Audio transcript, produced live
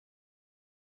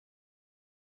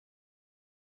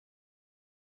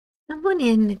Someone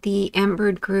in the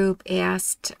Embird group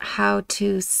asked how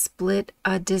to split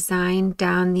a design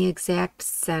down the exact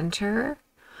center,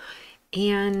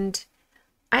 and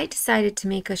I decided to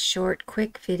make a short,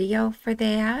 quick video for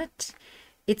that.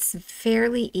 It's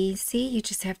fairly easy. You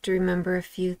just have to remember a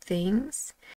few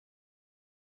things.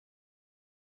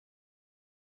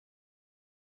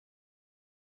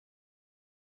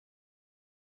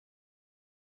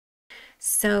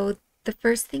 So the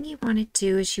first thing you want to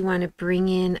do is you want to bring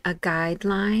in a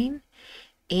guideline,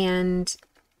 and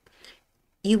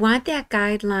you want that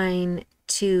guideline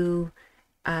to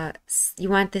you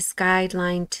want this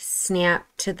guideline to snap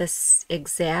to the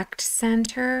exact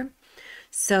center.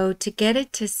 So to get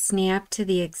it to snap to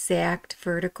the exact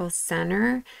vertical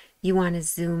center, you want to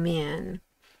zoom in.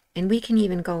 And we can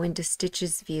even go into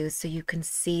stitches view so you can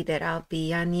see that I'll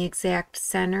be on the exact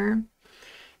center.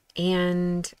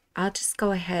 And I'll just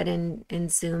go ahead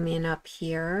and zoom in up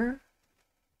here.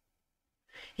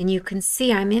 And you can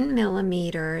see I'm in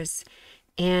millimeters,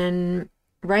 and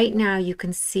right now you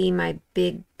can see my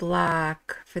big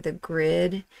block for the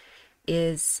grid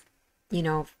is,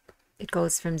 it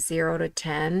goes from 0 to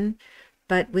 10.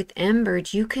 But with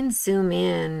Embird, you can zoom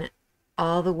in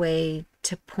all the way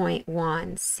to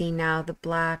 0.1. See, now the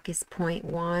block is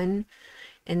 0.1.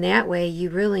 And that way you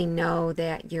really know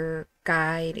that your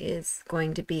guide is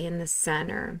going to be in the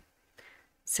center.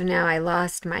 So now I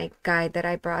lost my guide that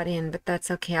I brought in, but that's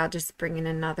okay. I'll just bring in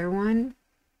another one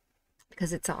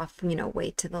because it's off,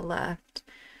 way to the left.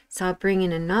 So I'll bring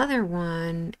in another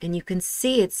one, and you can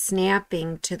see it's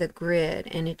snapping to the grid,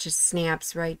 and it just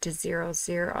snaps right to 0,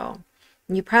 0.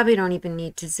 And you probably don't even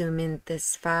need to zoom in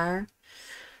this far,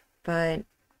 but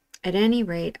at any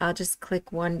rate, I'll just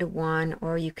click 1 to 1,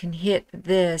 or you can hit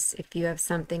this if you have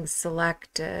something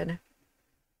selected,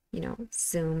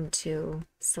 zoom to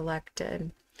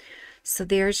selected. So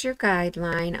there's your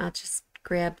guideline. I'll just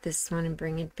grab this one and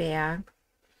bring it back.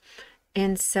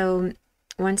 And so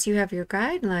once you have your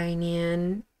guideline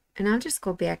in, and I'll just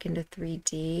go back into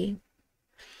 3D,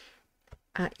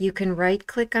 you can right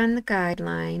click on the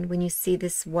guideline. When you see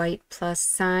this white plus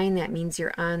sign, that means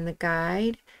you're on the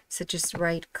guide. So just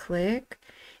right click,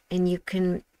 and you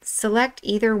can select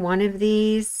either one of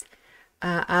these.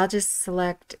 I'll just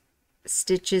select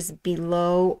stitches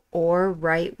below or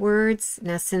rightwards.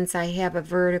 Now, since I have a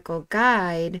vertical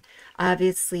guide,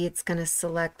 obviously it's going to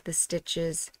select the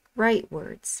stitches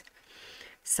rightwards.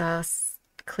 So I'll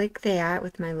click that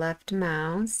with my left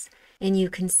mouse, and you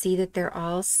can see that they're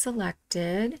all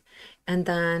selected. And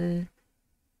then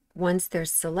once they're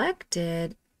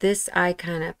selected, this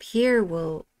icon up here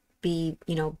will be,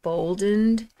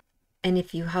 boldened. And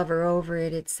if you hover over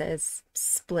it, it says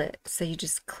split. So you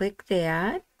just click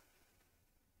that.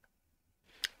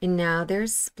 And now they're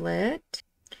split.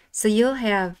 So you'll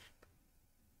have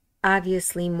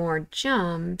obviously more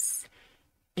jumps,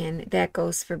 and that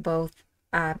goes for both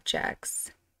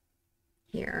objects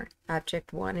here,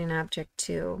 object 1 and object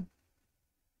 2.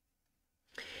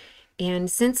 And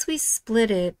since we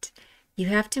split it, you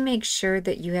have to make sure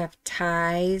that you have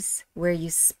ties where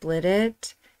you split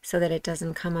it so that it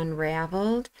doesn't come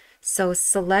unraveled. So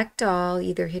select all,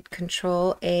 either hit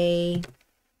Control A,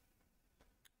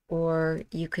 or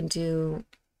you can do,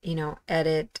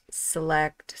 edit,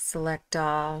 select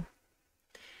all.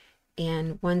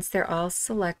 And once they're all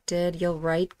selected, you'll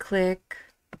right click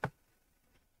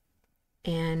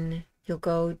and you'll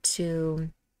go to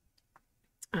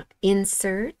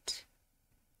insert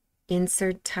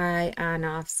tie on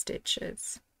off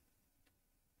stitches.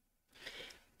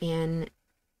 And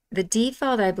the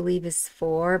default, I believe, is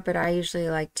 4, but I usually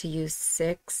like to use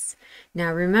 6.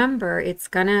 Now remember, it's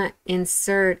gonna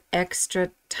insert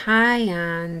extra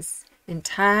tie-ons and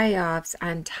tie-offs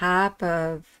on top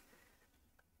of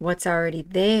what's already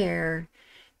there.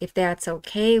 If that's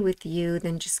okay with you,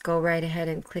 then just go right ahead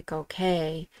and click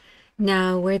OK.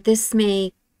 Now, where this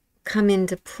may come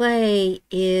into play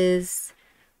is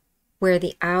where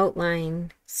the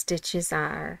outline stitches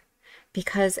are,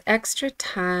 because extra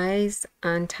ties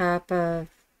on top of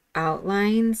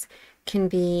outlines can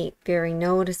be very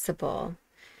noticeable.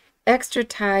 Extra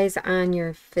ties on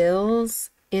your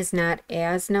fills is not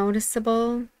as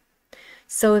noticeable.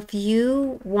 So if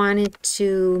you wanted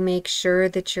to make sure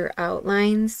that your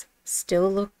outlines still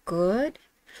look good,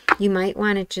 you might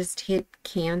want to just hit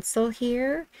cancel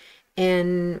here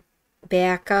and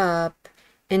back up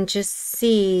and just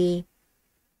see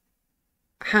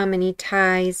how many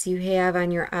ties you have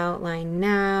on your outline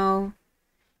now.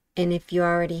 And if you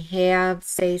already have,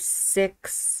 say,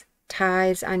 6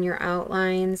 ties on your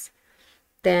outlines,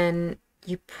 then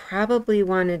you probably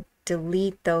want to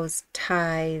delete those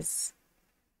ties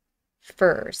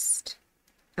first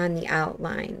on the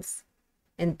outlines,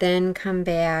 and then come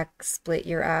back, split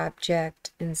your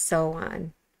object, and so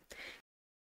on.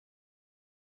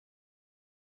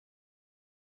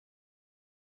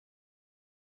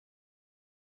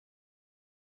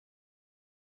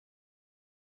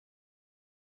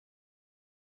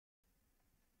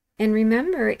 And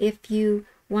remember, if you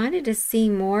wanted to see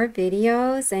more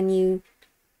videos and you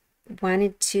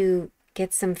wanted to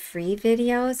get some free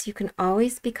videos, you can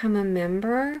always become a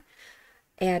member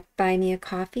at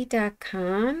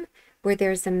buymeacoffee.com, where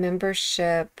there's a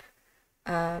membership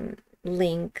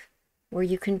link where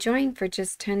you can join for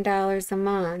just $10 a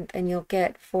month, and you'll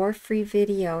get 4 free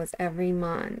videos every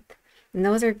month. And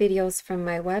those are videos from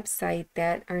my website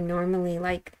that are normally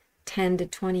like $10 to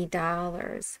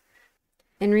 $20.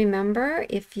 And remember,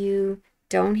 if you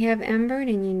don't have Embird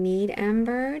and you need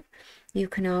Embird, you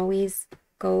can always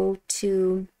go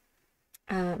to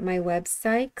my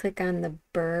website, click on the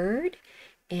bird,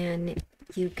 and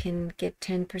you can get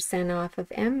 10% off of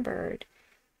Embird.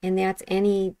 And that's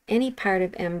any part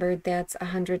of Embird that's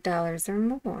 $100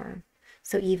 or more.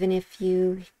 So even if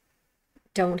you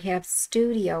don't have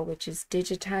Studio, which is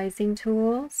digitizing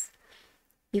tools,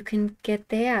 you can get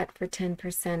that for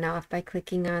 10% off by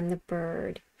clicking on the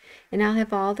bird. And I'll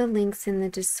have all the links in the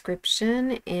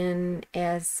description and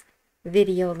as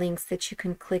video links that you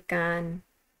can click on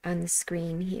the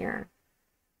screen here.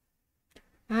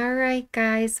 All right,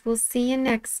 guys, we'll see you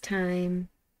next time.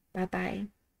 Bye-bye.